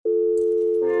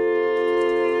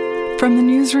From the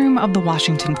newsroom of The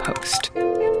Washington Post.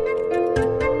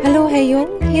 Hallo, Herr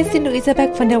Jung. Hier ist die Luisa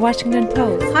Beck von der Washington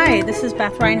Post. Hi, this is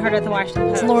Beth Reinhardt at The Washington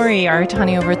Post. It's Lori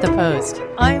Aratani over at The Post.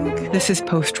 This is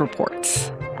Post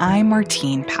Reports. I'm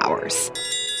Martine Powers.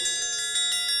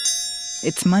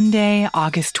 It's Monday,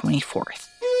 August 24th.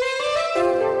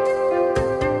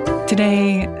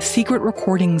 Today, secret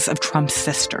recordings of Trump's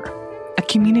sister, a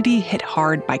community hit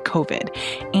hard by COVID,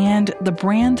 and the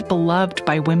brand beloved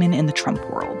by women in the Trump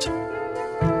world.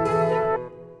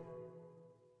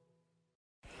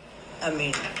 I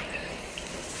mean,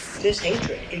 this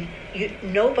hatred,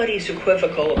 nobody's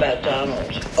equivocal about Donald.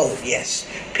 Oh, yes,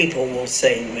 people will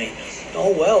say to me,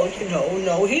 oh, well,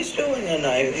 no, he's doing it,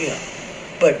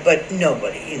 But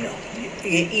nobody,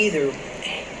 you either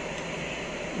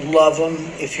love him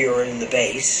if you're in the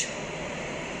base,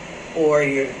 or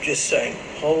you're just saying,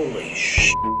 holy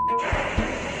shit,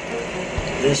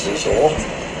 this is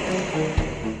awful.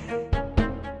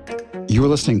 You are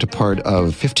listening to part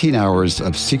of 15 hours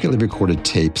of secretly recorded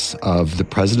tapes of the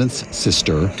president's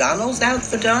sister. Donald's out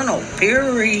for Donald,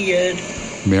 period.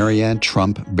 Maryanne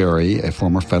Trump Barry, a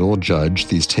former federal judge.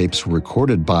 These tapes were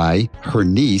recorded by her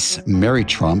niece, Mary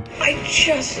Trump. I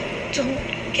just don't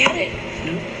get it.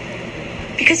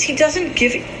 No. Because he doesn't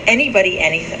give anybody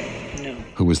anything. No.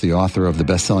 Who was the author of the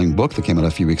best-selling book that came out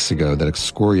a few weeks ago that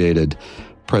excoriated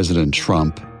President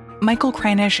Trump. Michael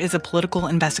Kreinish is a political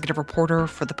investigative reporter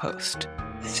for The Post.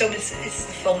 So it's the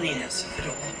phoniness of it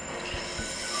all.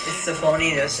 It's the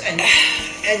phoniness and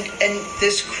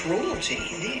this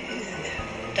cruelty.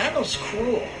 Donald's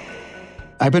cruel.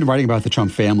 I've been writing about the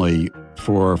Trump family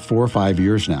for 4 or 5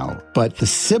 years now, but the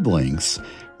siblings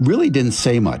really didn't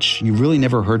say much. You really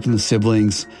never heard from the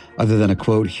siblings other than a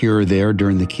quote here or there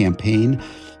during the campaign.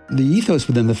 The ethos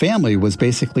within the family was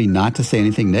basically not to say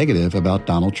anything negative about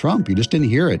Donald Trump. You just didn't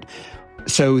hear it.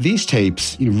 So these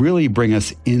tapes really bring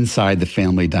us inside the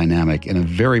family dynamic in a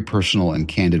very personal and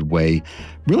candid way,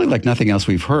 really like nothing else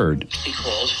we've heard. He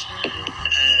called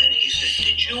and he said,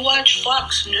 did you watch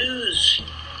Fox News?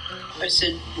 I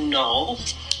said, no.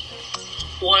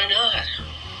 Why not?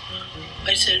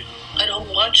 I said, I don't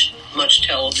watch much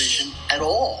television at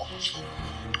all.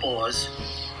 Pause.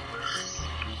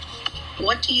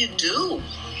 What do you do?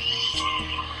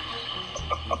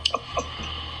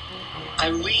 I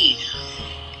read.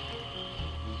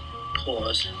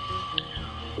 Pause.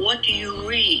 What do you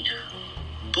read?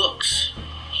 Books.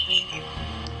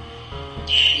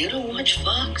 You don't watch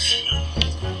Fox?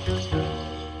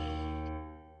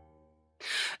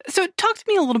 So talk to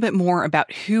me a little bit more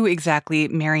about who exactly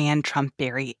Maryanne Trump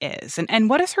Barry is, and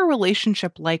what is her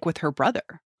relationship like with her brother?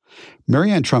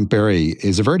 Maryanne Trump Barry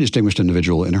is a very distinguished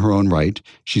individual in her own right.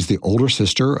 She's the older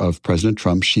sister of President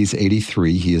Trump. She's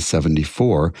 83. He is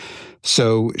 74.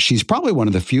 So she's probably one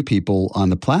of the few people on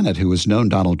the planet who has known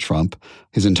Donald Trump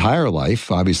his entire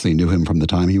life, obviously knew him from the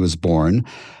time he was born,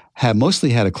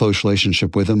 mostly had a close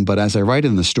relationship with him. But as I write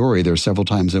in the story, there are several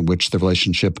times in which the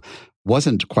relationship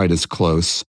wasn't quite as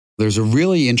close. There's a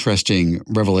really interesting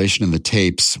revelation in the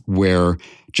tapes where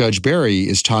Judge Barry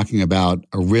is talking about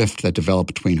a rift that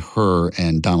developed between her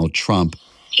and Donald Trump.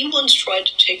 He once tried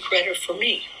to take credit for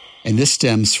me. And this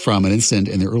stems from an incident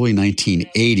in the early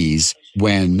 1980s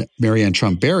when Maryanne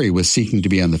Trump Barry was seeking to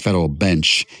be on the federal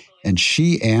bench. And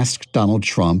she asked Donald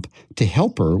Trump to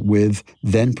help her with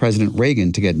then President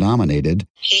Reagan to get nominated.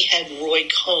 He had Roy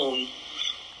Cohn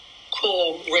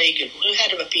call Reagan, who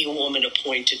had to be a woman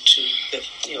appointed to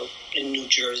in New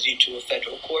Jersey to a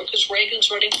federal court because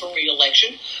Reagan's running for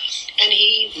re-election, and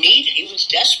he was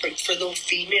desperate for the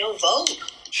female vote.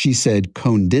 She said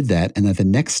Cohn did that, and that the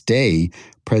next day,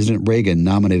 President Reagan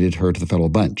nominated her to the federal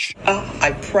bench.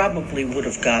 I probably would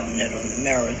have gotten it on the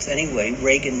merits anyway.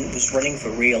 Reagan was running for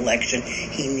re-election.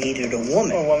 He needed a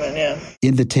woman. A woman, yeah.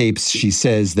 In the tapes, she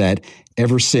says that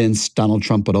ever since, Donald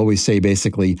Trump would always say,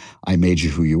 basically, I made you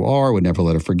who you are, would never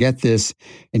let her forget this.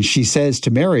 And she says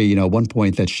to Mary, at one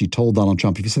point that she told Donald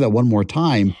Trump, if you say that one more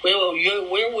time. Well,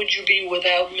 where would you be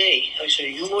without me? I said,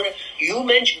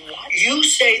 you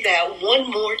say that one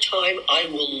more time, I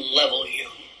will level you.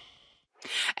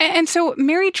 And so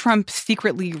Mary Trump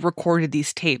secretly recorded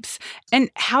these tapes. And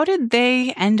how did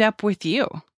they end up with you?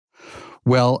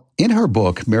 Well, in her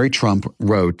book, Mary Trump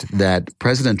wrote that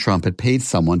President Trump had paid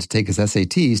someone to take his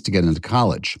SATs to get into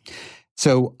college.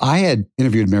 So I had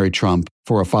interviewed Mary Trump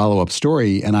for a follow-up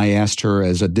story, and I asked her,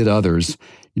 as did others,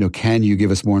 can you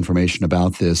give us more information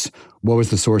about this? What was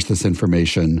the source of this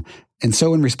information? And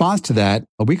so in response to that,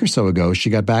 a week or so ago, she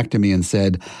got back to me and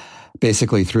said,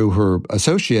 basically through her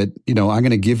associate, I'm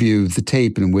going to give you the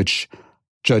tape in which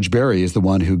Judge Barry is the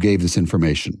one who gave this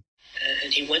information.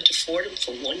 And he went to Fordham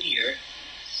for 1 year,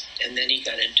 And then he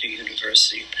got into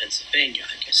University of Pennsylvania.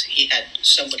 I guess he had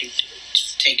somebody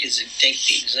to take the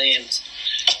exams.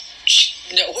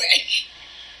 No way.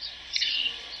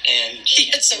 And he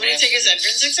had somebody take his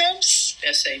entrance exams?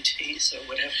 SATs or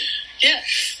whatever. Yeah.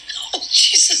 Oh,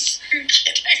 Jesus. You're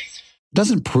kidding.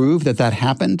 Doesn't prove that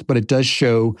happened, but it does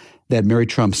show that Mary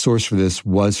Trump's source for this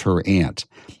was her aunt.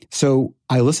 So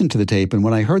I listened to the tape, and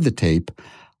when I heard the tape,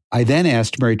 I then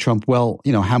asked Mary Trump, well,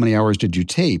 how many hours did you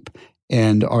tape?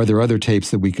 And are there other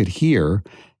tapes that we could hear?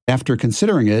 After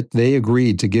considering it, they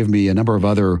agreed to give me a number of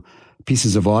other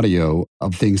pieces of audio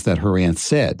of things that her aunt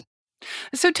said.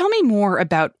 So tell me more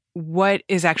about what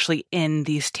is actually in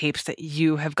these tapes that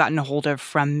you have gotten a hold of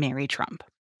from Mary Trump.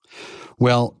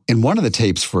 Well, in one of the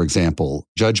tapes, for example,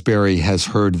 Judge Barry has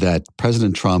heard that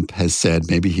President Trump has said,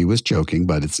 maybe he was joking,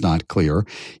 but it's not clear.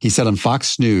 He said on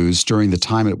Fox News during the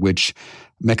time at which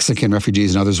Mexican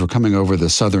refugees and others were coming over the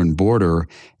southern border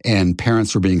and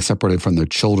parents were being separated from their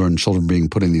children being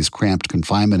put in these cramped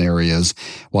confinement areas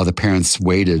while the parents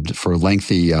waited for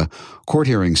lengthy court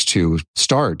hearings to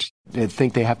start. They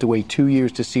think they have to wait 2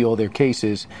 years to see all their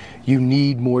cases. You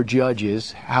need more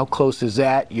judges. How close is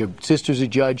that? Your sister's a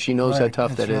judge. She knows how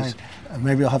tough that is.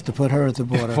 Maybe I'll have to put her at the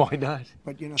border. Why not?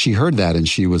 But, she heard that and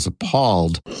she was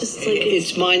appalled.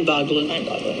 It's mind-boggling.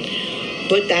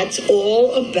 But that's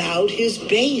all about his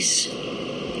base.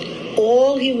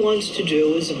 All he wants to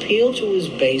do is appeal to his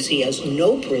base. He has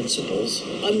no principles.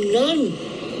 None.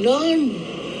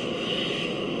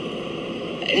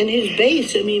 And his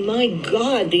base, my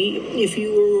God, if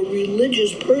you were a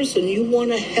religious person, you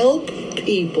want to help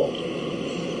people,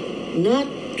 not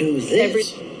do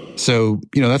this. So,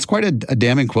 that's quite a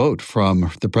damning quote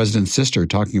from the president's sister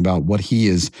talking about what he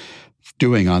is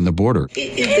doing on the border.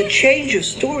 The change of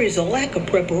stories, the lack of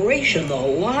preparation, the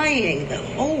lying, the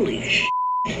holy shit.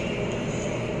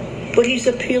 But he's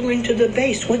appealing to the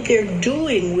base, what they're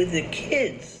doing with the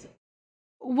kids.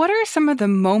 What are some of the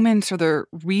moments or the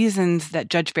reasons that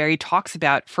Judge Barry talks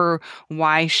about for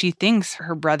why she thinks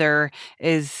her brother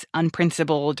is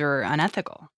unprincipled or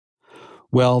unethical?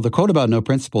 Well, the quote about no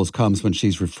principles comes when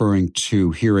she's referring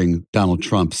to hearing Donald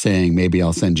Trump saying, maybe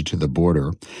I'll send you to the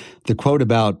border. The quote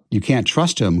about you can't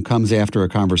trust him comes after a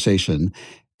conversation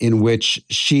in which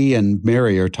she and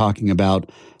Mary are talking about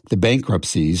the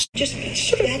bankruptcies. Just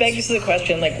sort of begs the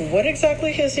question, what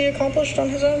exactly has he accomplished on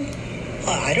his own?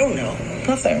 I don't know.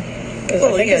 Nothing.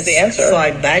 Well, I think is the answer.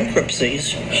 5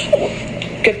 bankruptcies.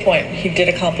 Good point. He did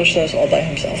accomplish those all by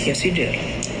himself. Yes, he did.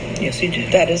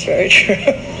 That is very true.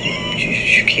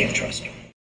 You can't trust him.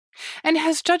 And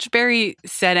has Judge Barry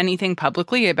said anything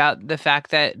publicly about the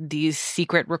fact that these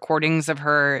secret recordings of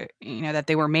her, that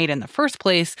they were made in the first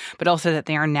place, but also that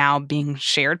they are now being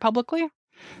shared publicly?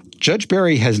 Judge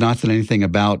Barry has not said anything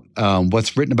about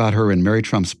what's written about her in Mary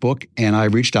Trump's book, and I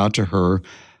reached out to her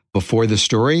before the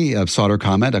story. I've sought her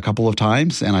comment a couple of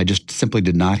times, and I just simply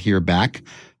did not hear back.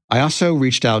 I also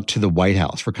reached out to the White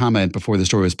House for comment before the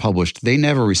story was published. They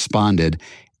never responded.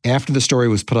 After the story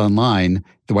was put online,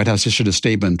 the White House issued a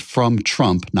statement from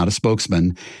Trump, not a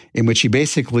spokesman, in which he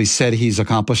basically said he's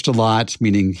accomplished a lot,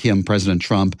 meaning him, President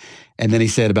Trump. And then he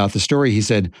said about the story, he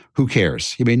said, who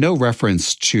cares? He made no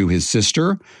reference to his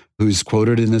sister, who's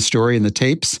quoted in the story in the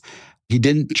tapes. He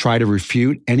didn't try to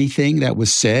refute anything that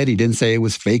was said. He didn't say it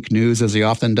was fake news, as he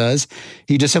often does.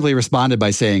 He just simply responded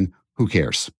by saying, who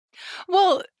cares?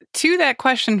 Well, to that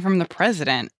question from the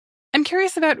president, I'm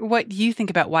curious about what you think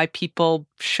about why people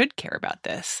should care about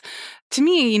this. To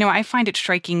me, I find it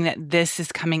striking that this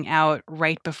is coming out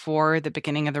right before the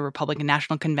beginning of the Republican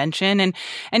National Convention. And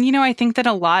I think that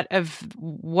a lot of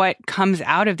what comes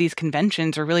out of these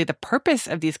conventions, or really the purpose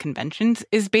of these conventions,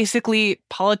 is basically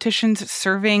politicians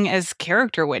serving as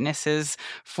character witnesses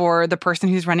for the person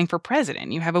who's running for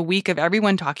president. You have a week of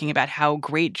everyone talking about how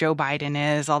great Joe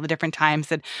Biden is, all the different times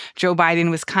that Joe Biden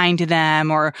was kind to them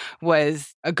or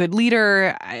was a good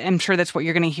leader. I'm sure that's what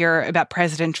you're going to hear about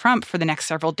President Trump for the next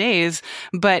several days.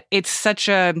 But it's such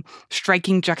a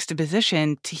striking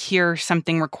juxtaposition to hear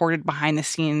something recorded behind the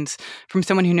scenes from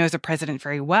someone who knows the president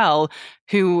very well,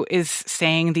 who is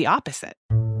saying the opposite.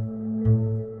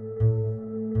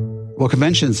 Well,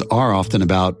 conventions are often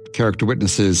about character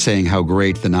witnesses saying how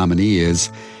great the nominee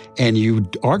is. And you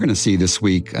are going to see this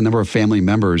week a number of family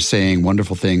members saying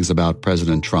wonderful things about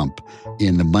President Trump.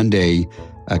 In the Monday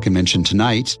convention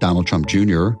tonight, Donald Trump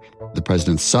Jr., the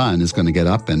president's son, is going to get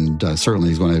up and certainly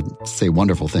he's going to say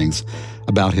wonderful things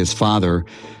about his father.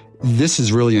 This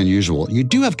is really unusual. You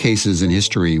do have cases in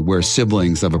history where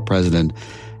siblings of a president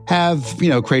have,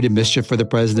 created mischief for the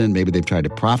president. Maybe they've tried to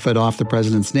profit off the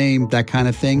president's name, that kind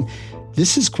of thing.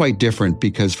 This is quite different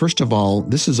because, first of all,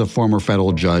 this is a former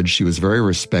federal judge. She was very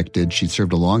respected. She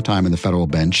served a long time in the federal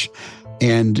bench.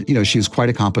 And, she was quite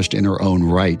accomplished in her own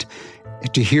right.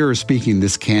 To hear her speaking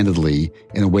this candidly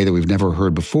in a way that we've never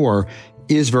heard before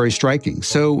is very striking.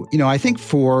 So, I think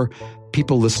for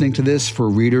people listening to this, for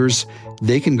readers,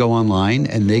 they can go online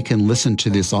and they can listen to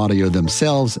this audio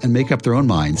themselves and make up their own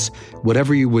minds.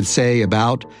 Whatever you would say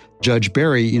about Judge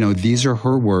Berry, these are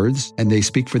her words and they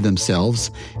speak for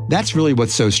themselves. That's really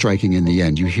what's so striking in the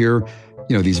end. You hear,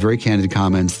 these very candid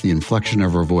comments, the inflection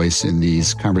of her voice in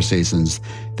these conversations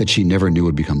that she never knew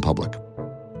would become public.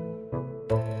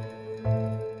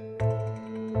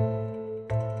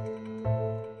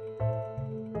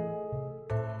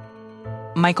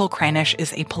 Michael Kranish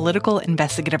is a political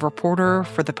investigative reporter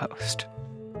for The Post.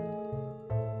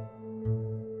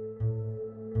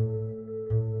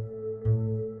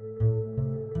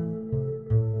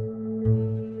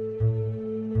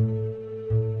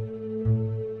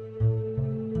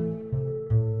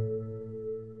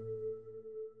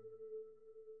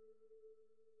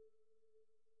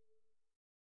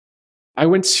 I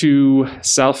went to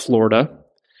South Florida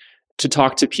to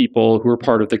talk to people who are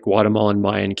part of the Guatemalan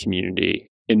Mayan community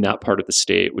in that part of the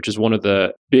state, which is one of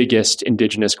the biggest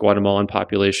indigenous Guatemalan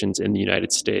populations in the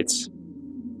United States.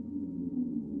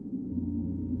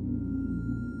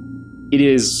 It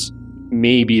is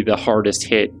maybe the hardest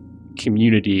hit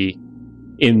community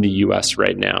in the U.S.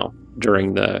 right now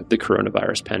during the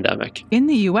coronavirus pandemic. In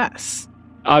the U.S.?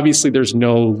 Obviously, there's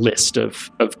no list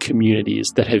of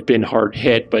communities that have been hard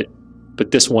hit, but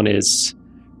this one is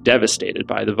devastated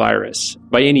by the virus.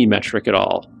 By any metric at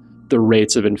all, the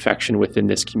rates of infection within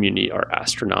this community are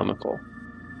astronomical.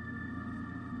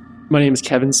 My name is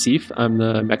Kevin Seif. I'm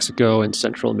the Mexico and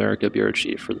Central America bureau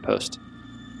chief for The Post.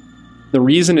 The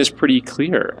reason is pretty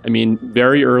clear.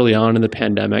 Very early on in the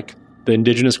pandemic, the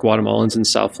indigenous Guatemalans in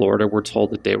South Florida were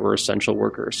told that they were essential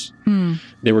workers.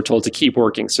 They were told to keep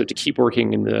working. So to keep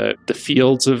working in the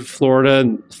fields of Florida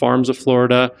and farms of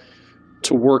Florida,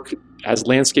 to work as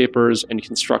landscapers and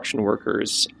construction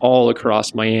workers all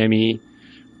across Miami,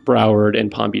 Broward, and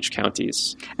Palm Beach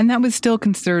counties. And that was still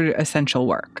considered essential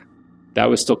work? That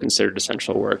was still considered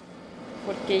essential work.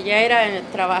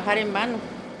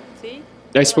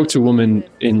 I spoke to a woman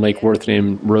in Lake Worth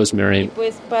named Rosemary.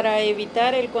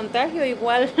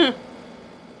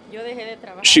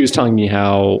 She was telling me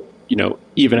how,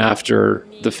 even after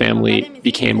the family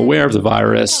became aware of the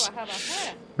virus,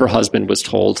 her husband was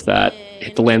told that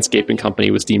if the landscaping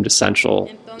company was deemed essential,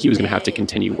 he was going to have to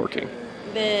continue working.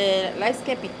 They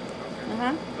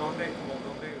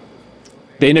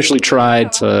initially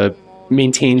tried to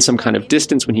maintain some kind of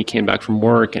distance when he came back from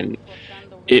work, and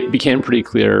it became pretty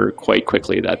clear quite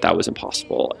quickly that that was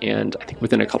impossible. And I think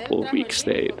within a couple of weeks,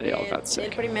 they all got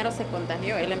sick.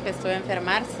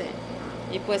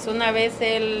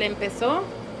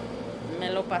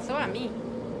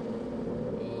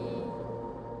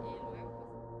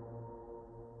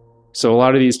 So a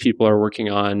lot of these people are working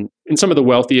in some of the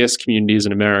wealthiest communities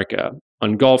in America,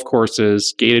 on golf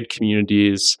courses, gated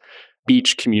communities,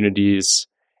 beach communities,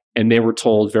 and they were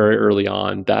told very early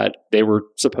on that they were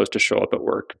supposed to show up at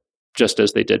work just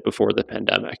as they did before the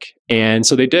pandemic. And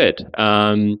so they did.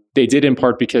 They did in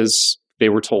part because they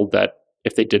were told that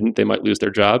if they didn't, they might lose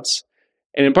their jobs.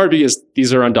 And in part because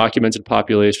these are undocumented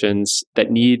populations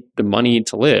that need the money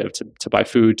to live, to buy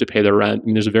food, to pay their rent.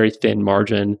 There's a very thin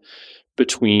margin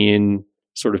between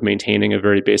sort of maintaining a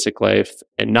very basic life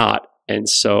and not. And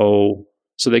so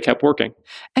they kept working.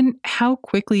 And how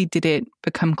quickly did it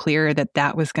become clear that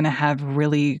that was going to have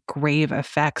really grave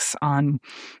effects on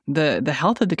the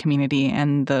health of the community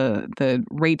and the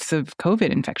rates of COVID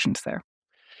infections there?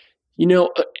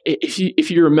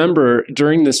 If you remember,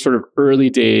 during this sort of early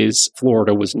days,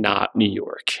 Florida was not New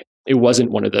York. It wasn't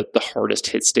one of the hardest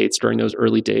hit states during those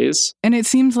early days. And it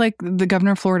seems like the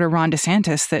governor of Florida, Ron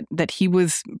DeSantis, that he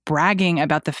was bragging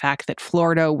about the fact that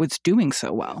Florida was doing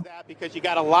so well. Because you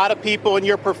got a lot of people in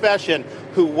your profession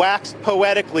who waxed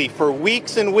poetically for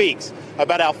weeks and weeks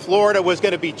about how Florida was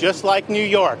going to be just like New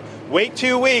York. Wait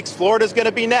 2 weeks, Florida's going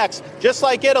to be next. Just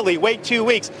like Italy, wait 2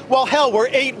 weeks. Well, hell, we're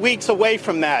 8 weeks away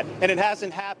from that, and it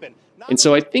hasn't happened. And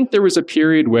so I think there was a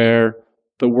period where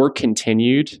the work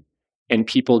continued and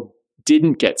people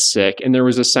didn't get sick. And there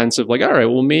was a sense of like, all right,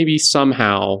 well, maybe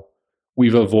somehow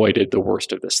we've avoided the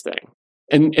worst of this thing.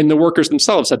 And the workers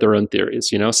themselves had their own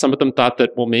theories. Some of them thought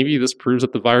that, well, maybe this proves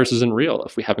that the virus isn't real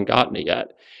if we haven't gotten it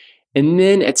yet. And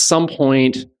then at some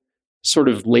point, sort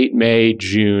of late May,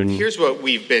 June. Here's what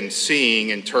we've been seeing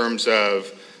in terms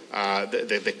of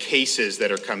the cases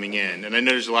that are coming in. And I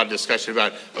know there's a lot of discussion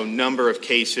about number of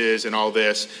cases and all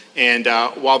this. And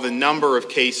while the number of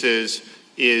cases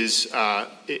is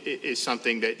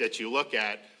something that you look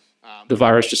at, the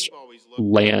virus just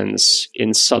lands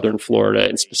in southern Florida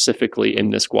and specifically in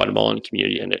this Guatemalan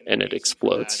community, and it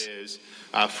explodes.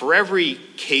 For every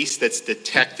case that's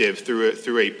detected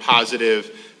through a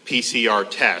positive PCR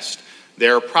test,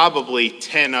 there are probably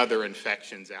 10 other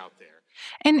infections out there.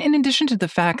 And in addition to the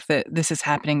fact that this is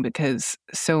happening because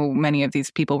so many of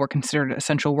these people were considered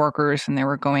essential workers and they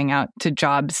were going out to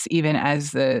jobs even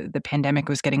as the pandemic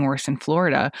was getting worse in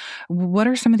Florida, what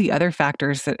are some of the other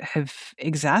factors that have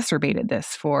exacerbated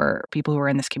this for people who are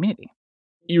in this community?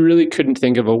 You really couldn't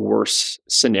think of a worse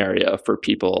scenario for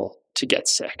people to get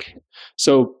sick.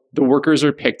 So the workers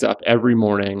are picked up every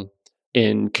morning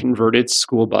in converted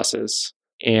school buses,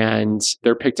 and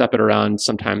they're picked up at around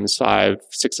sometimes 5,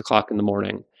 6 o'clock in the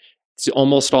morning. It's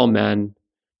almost all men.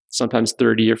 Sometimes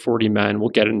 30 or 40 men will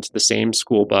get into the same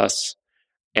school bus,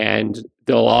 and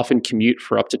they'll often commute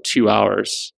for up to 2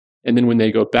 hours. And then when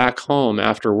they go back home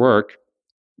after work,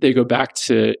 they go back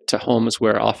to homes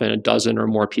where often a dozen or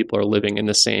more people are living in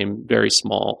the same very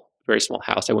small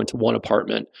house. I went to one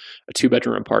apartment, a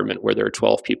 2-bedroom apartment, where there are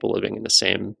 12 people living in the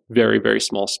same very, very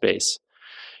small space.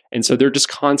 And so they're just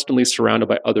constantly surrounded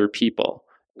by other people.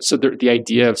 So the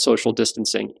idea of social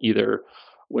distancing, either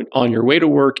when on your way to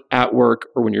work, at work,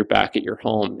 or when you're back at your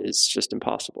home, is just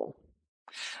impossible.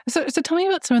 So tell me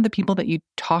about some of the people that you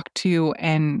talked to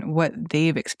and what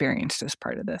they've experienced as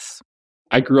part of this.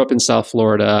 I grew up in South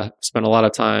Florida, spent a lot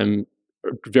of time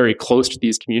very close to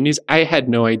these communities. I had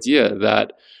no idea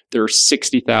that there are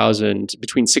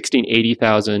between 60 and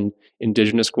 80,000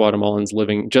 indigenous Guatemalans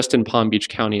living just in Palm Beach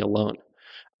County alone.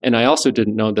 And I also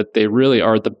didn't know that they really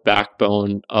are the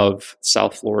backbone of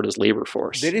South Florida's labor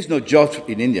force. There is no jobs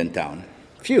in Indian Town.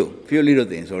 Few little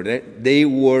things. Or they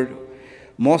work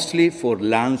mostly for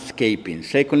landscaping.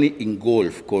 Secondly, in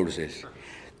golf courses.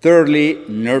 Thirdly,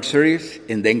 nurseries,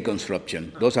 and then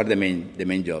construction. Those are the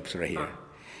main jobs right here.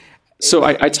 So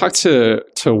I talked to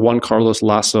Juan Carlos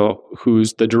Lasso,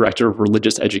 who's the director of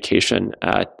religious education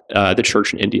at the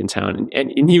church in Indian Town,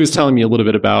 and he was telling me a little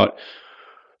bit about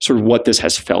sort of what this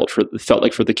has felt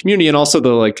like for the community, and also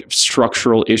the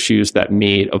structural issues that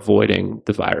made avoiding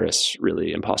the virus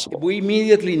really impossible. We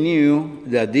immediately knew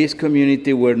that this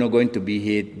community were not going to be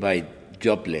hit by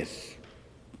jobless,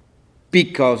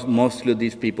 because most of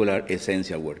these people are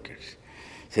essential workers.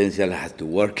 Essential has to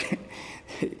work.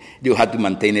 You have to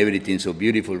maintain everything so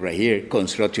beautiful right here.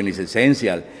 Construction is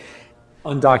essential.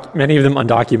 Many of them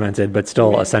undocumented, but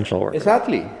still essential workers.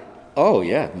 Exactly. Oh,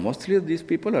 yeah. Mostly of these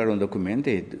people are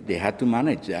undocumented. They had to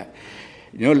manage that.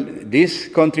 This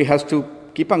country has to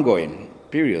keep on going,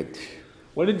 period.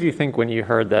 What did you think when you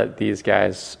heard that these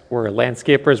guys were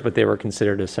landscapers, but they were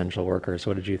considered essential workers?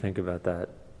 What did you think about that?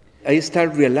 I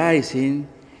started realizing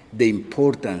the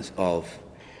importance of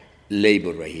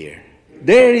labor right here.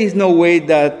 There is no way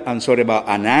that, I'm sorry about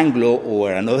an Anglo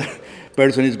or another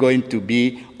person is going to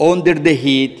be under the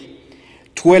heat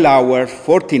 12 hours,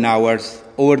 14 hours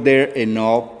over there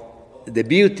enough. The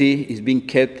beauty is being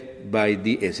kept by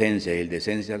the essential. The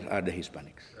essentials are the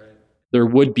Hispanics. There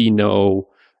would be no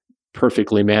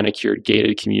perfectly manicured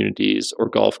gated communities or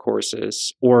golf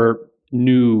courses or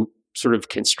new sort of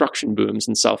construction booms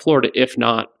in South Florida, if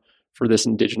not for this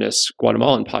indigenous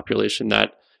Guatemalan population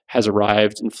that has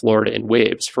arrived in Florida in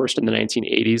waves. First in the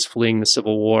 1980s, fleeing the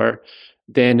Civil War.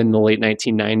 Then in the late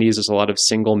 1990s, as a lot of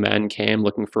single men came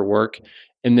looking for work.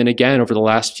 And then again, over the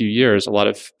last few years, a lot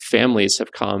of families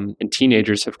have come and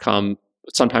teenagers have come,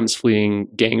 sometimes fleeing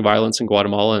gang violence in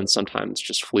Guatemala and sometimes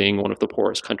just fleeing one of the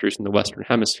poorest countries in the Western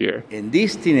Hemisphere. And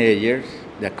these teenagers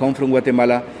that come from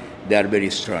Guatemala, they are very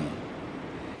strong.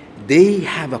 They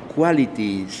have a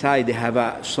quality inside, they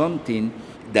have something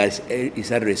that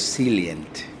is a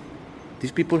resilient.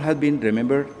 These people have been,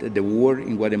 remember the war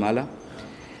in Guatemala?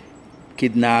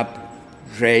 Kidnapped,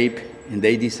 raped, and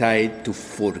they decide to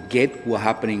forget what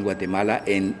happened in Guatemala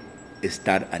and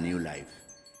start a new life.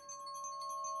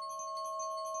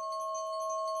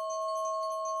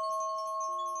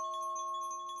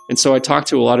 And so I talked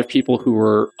to a lot of people who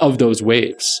were of those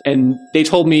waves, and they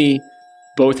told me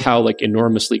both how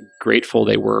enormously grateful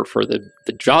they were for the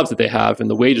jobs that they have and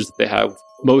the wages that they have,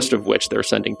 most of which they're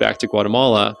sending back to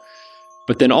Guatemala.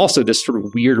 But then also this sort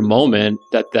of weird moment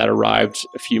that arrived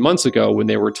a few months ago when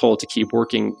they were told to keep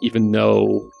working even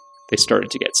though they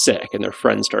started to get sick and their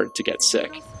friends started to get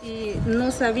sick.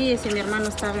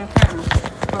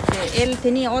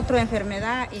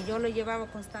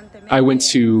 I went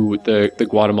to the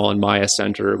Guatemalan Maya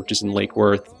Center, which is in Lake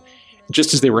Worth.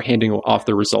 just as they were handing off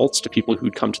the results to people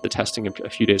who'd come to the testing a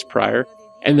few days prior.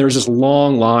 And there was this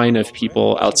long line of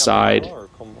people outside.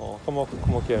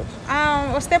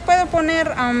 Usted puede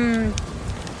poner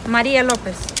María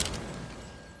López.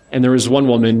 And there was one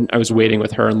woman, I was waiting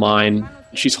with her in line.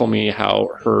 She told me how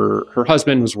her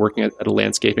husband was working at a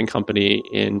landscaping company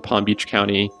in Palm Beach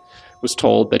County, was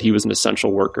told that he was an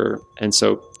essential worker, and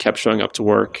so kept showing up to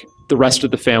work. The rest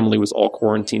of the family was all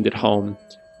quarantined at home,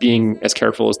 being as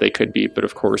careful as they could be. But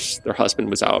of course, their husband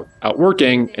was out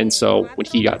working, and so when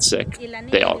he got sick,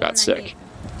 they all got sick.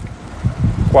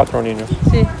 4 niños.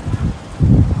 Sí.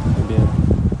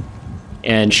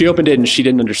 And she opened it and she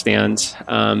didn't understand.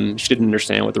 She didn't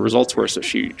understand what the results were. So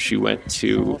she went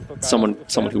to someone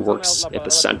who works at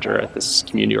the center at this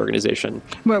community organization.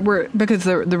 Because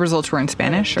the results were in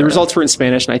Spanish? The results were in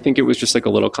Spanish, and I think it was just like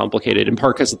a little complicated, in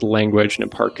part because of the language and in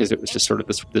part because it was just sort of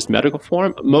this medical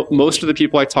form. Most of the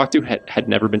people I talked to had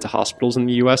never been to hospitals in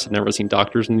the U.S., had never seen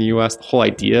doctors in the U.S. The whole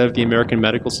idea of the American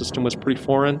medical system was pretty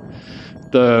foreign.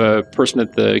 The person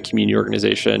at the community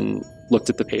organization looked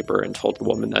at the paper and told the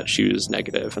woman that she was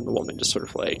negative, and the woman just sort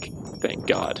of like, thank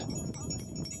God.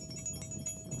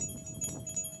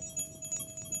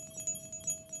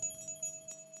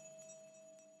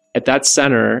 At that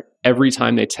center, every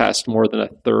time they test, more than a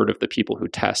third of the people who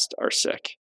test are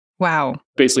sick. Wow.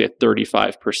 Basically a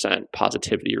 35%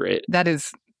 positivity rate. That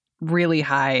is really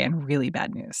high and really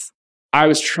bad news. I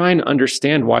was trying to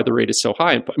understand why the rate is so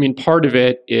high. I mean, part of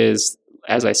it is,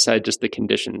 as I said, just the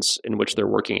conditions in which they're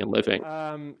working and living.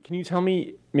 Can you tell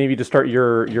me, maybe to start,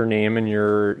 your name and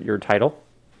your title?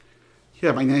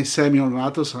 Yeah, my name is Samuel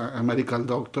Matos. I'm a medical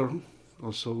doctor.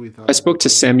 Also with. I spoke to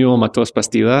Samuel Matos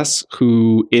Bastidas,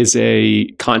 who is a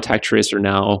contact tracer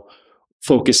now,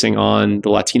 focusing on the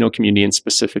Latino community and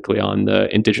specifically on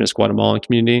the indigenous Guatemalan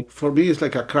community. For me, it's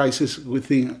like a crisis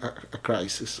within a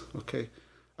crisis. Okay.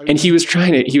 And he was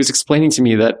explaining to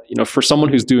me that, for someone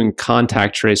who's doing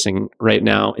contact tracing right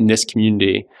now in this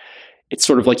community, it's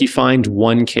sort of like you find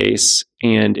one case,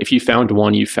 and if you found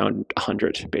one, you found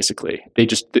 100, basically.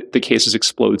 The cases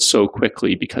explode so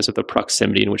quickly because of the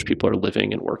proximity in which people are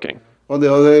living and working. On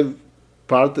the other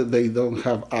part, they don't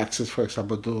have access, for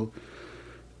example, to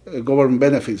government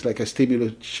benefits, like a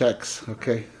stimulus checks,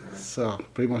 okay? So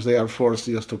pretty much they are forced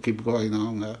just to keep going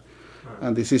on.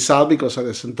 And this is sad because at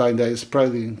the same time they are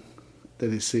spreading the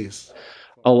disease.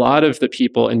 A lot of the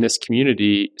people in this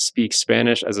community speak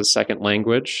Spanish as a second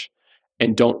language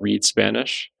and don't read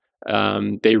Spanish.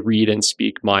 They read and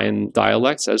speak Mayan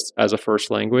dialects as a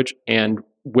first language. And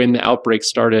when the outbreak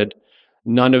started,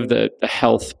 none of the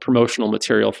health promotional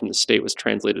material from the state was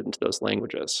translated into those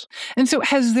languages. And so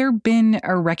has there been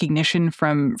a recognition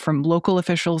from local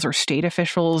officials or state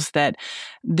officials that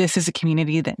this is a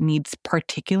community that needs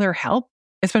particular help,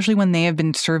 especially when they have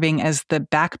been serving as the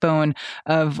backbone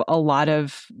of a lot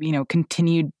of,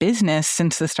 continued business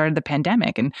since the start of the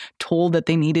pandemic, and told that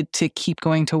they needed to keep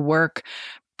going to work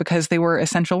because they were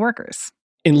essential workers?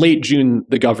 In late June,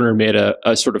 the governor made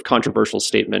a sort of controversial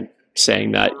statement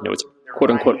saying that, it's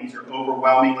quote-unquote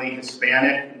overwhelmingly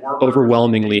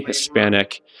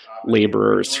Hispanic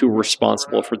laborers who were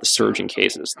responsible for the surge in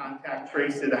cases. Contact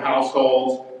traced to the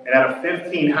households, and out of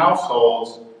 15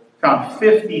 households, found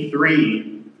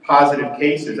 53 positive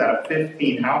cases out of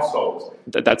 15 households.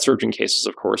 That surge in cases,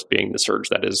 of course, being the surge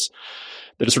that is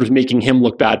sort of making him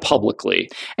look bad publicly.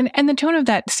 And the tone of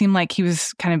that seemed like he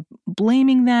was kind of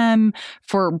blaming them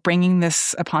for bringing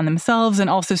this upon themselves, and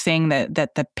also saying that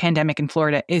the pandemic in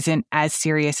Florida isn't as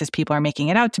serious as people are making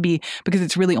it out to be, because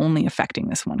it's really only affecting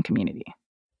this one community.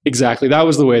 Exactly. That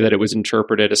was the way that it was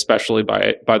interpreted, especially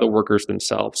by the workers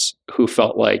themselves, who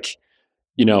felt like,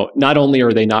 not only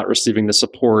are they not receiving the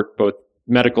support, both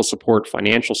medical support,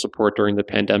 financial support during the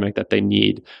pandemic that they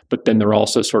need, but then they're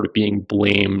also sort of being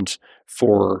blamed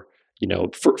for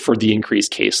the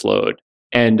increased caseload.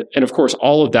 And of course,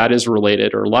 all of that is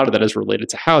related, or a lot of that is related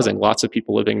to housing. Lots of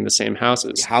people living in the same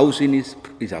houses. Housing is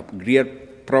a real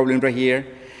problem right here,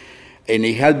 and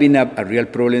it has been a real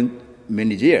problem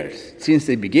many years. Since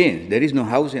they began, there is no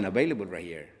housing available right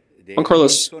here. Juan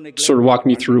Carlos sort of walked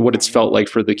me through what it's felt like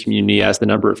for the community as the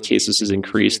number of cases has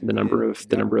increased and the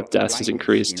number of deaths has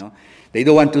increased. They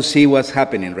don't want to see what's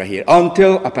happening right here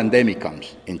until a pandemic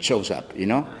comes and shows up.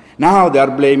 Now they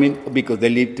are blaming because they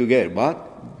live together, but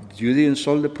you didn't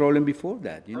solve the problem before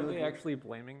that. Are they actually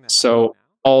blaming that? So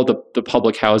all the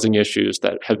public housing issues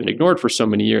that have been ignored for so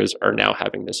many years are now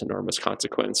having this enormous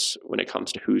consequence when it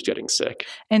comes to who's getting sick.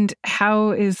 And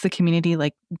how is the community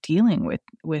dealing with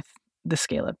the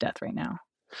scale of death right now?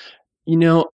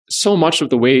 So much of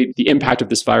the way the impact of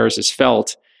this virus is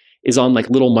felt is on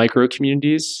little micro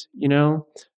communities.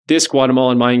 this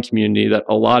Guatemalan Mayan community that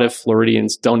a lot of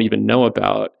Floridians don't even know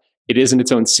about, it isn't its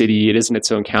own city, it isn't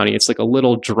its own county. It's like a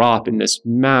little drop in this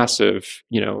massive,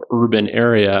 urban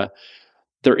area.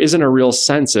 There isn't a real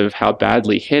sense of how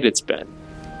badly hit it's been.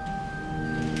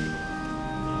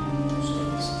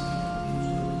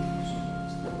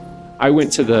 I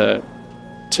went to the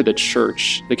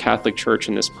church, the Catholic church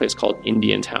in this place called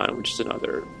Indiantown, which is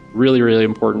another really, really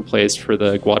important place for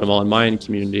the Guatemalan Mayan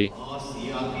community.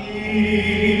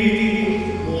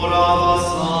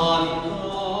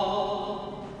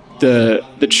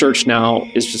 The church now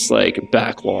is just like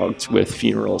backlogged with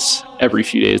funerals. Every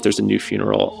few days there's a new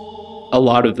funeral. A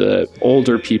lot of the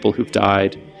older people who've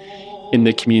died in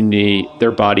the community,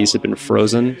 their bodies have been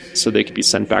frozen so they could be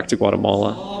sent back to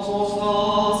Guatemala.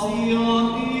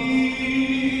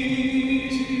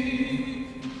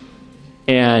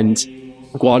 And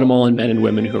Guatemalan men and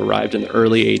women who arrived in the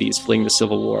early 80s fleeing the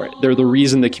Civil War, they're the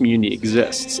reason the community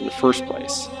exists in the first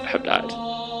place, have died.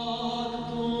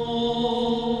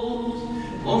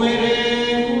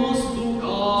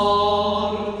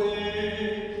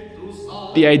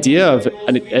 The idea of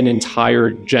an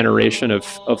entire generation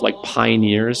of like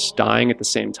pioneers dying at the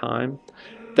same time,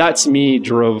 that to me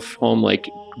drove home like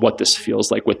what this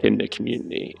feels like within the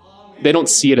community. They don't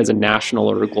see it as a national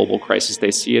or a global crisis.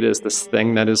 They see it as this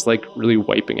thing that is like really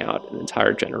wiping out an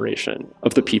entire generation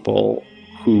of the people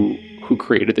who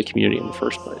created the community in the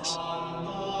first place.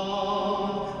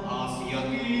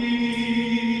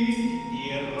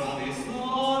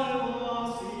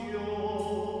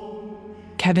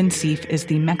 Kevin Seif is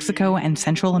the Mexico and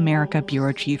Central America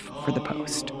bureau chief for The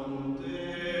Post.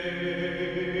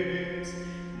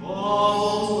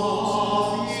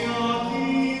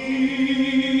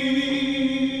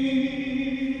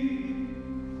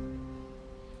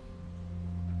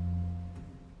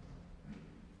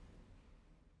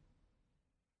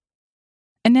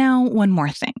 And now, one more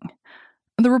thing.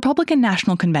 The Republican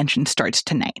National Convention starts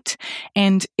tonight,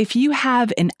 and if you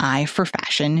have an eye for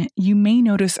fashion, you may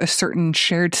notice a certain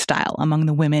shared style among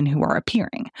the women who are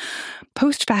appearing.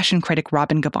 Post fashion critic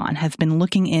Robin Givhan has been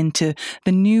looking into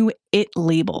the new IT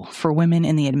label for women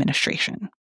in the administration.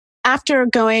 After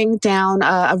going down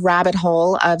a rabbit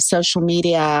hole of social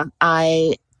media,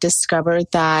 I discovered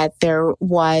that there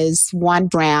was one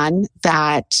brand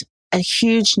that a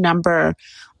huge number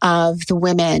of the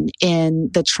women in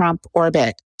the Trump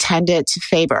orbit tended to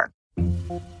favor.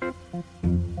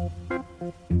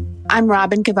 I'm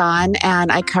Robin Givhan,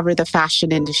 and I cover the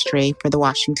fashion industry for The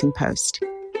Washington Post.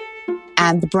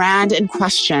 And the brand in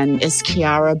question is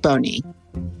Chiara Boni.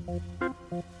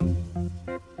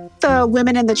 The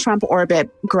women in the Trump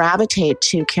orbit gravitate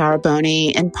to Chiara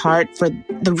Boni in part for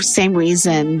the same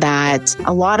reason that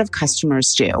a lot of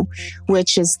customers do,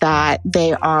 which is that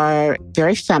they are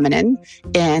very feminine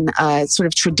in a sort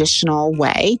of traditional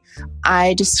way.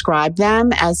 I describe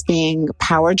them as being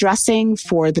power dressing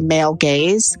for the male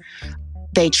gaze.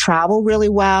 They travel really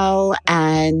well,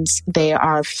 and they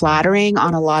are flattering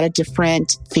on a lot of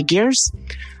different figures.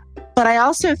 But I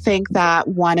also think that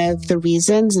one of the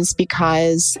reasons is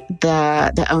because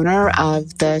the owner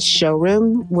of the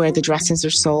showroom where the dresses are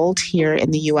sold here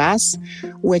in the U.S.,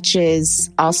 which is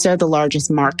also the largest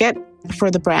market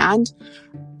for the brand,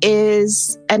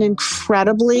 is an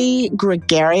incredibly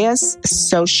gregarious,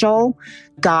 social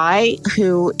guy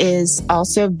who is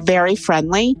also very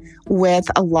friendly with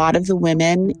a lot of the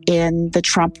women in the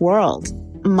Trump world,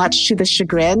 much to the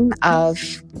chagrin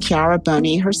of Chiara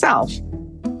Boni herself.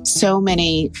 So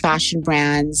many fashion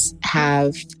brands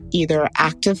have either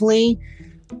actively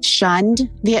shunned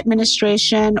the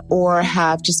administration or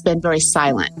have just been very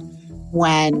silent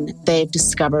when they've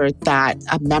discovered that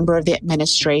a member of the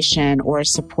administration or a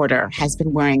supporter has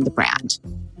been wearing the brand.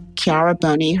 Chiara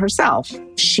Boni herself,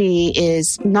 she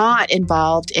is not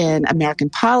involved in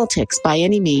American politics by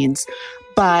any means,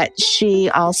 but she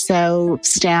also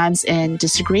stands in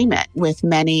disagreement with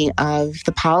many of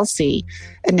the policy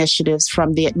initiatives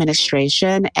from the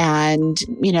administration and,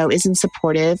 isn't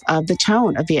supportive of the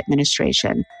tone of the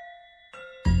administration.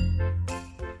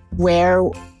 Where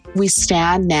we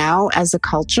stand now as a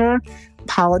culture,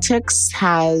 politics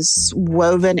has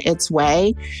woven its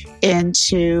way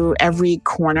into every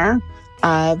corner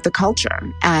of the culture,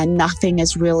 and nothing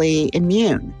is really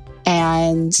immune.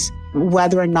 And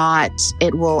whether or not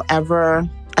it will ever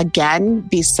again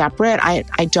be separate, I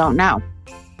don't know.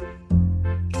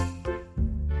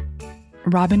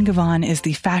 Robin Givhan is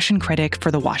the fashion critic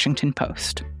for The Washington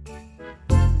Post.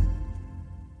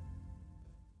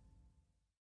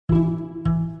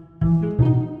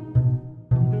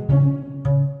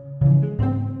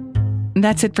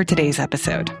 That's it for today's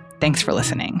episode. Thanks for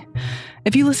listening.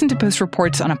 If you listen to Post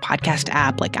Reports on a podcast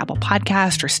app like Apple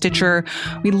Podcast or Stitcher,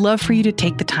 we'd love for you to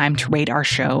take the time to rate our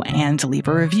show and leave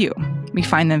a review. We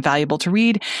find them valuable to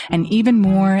read, and even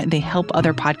more, they help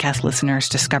other podcast listeners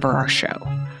discover our show.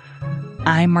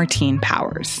 I'm Martine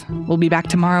Powers. We'll be back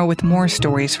tomorrow with more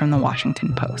stories from the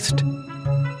Washington Post.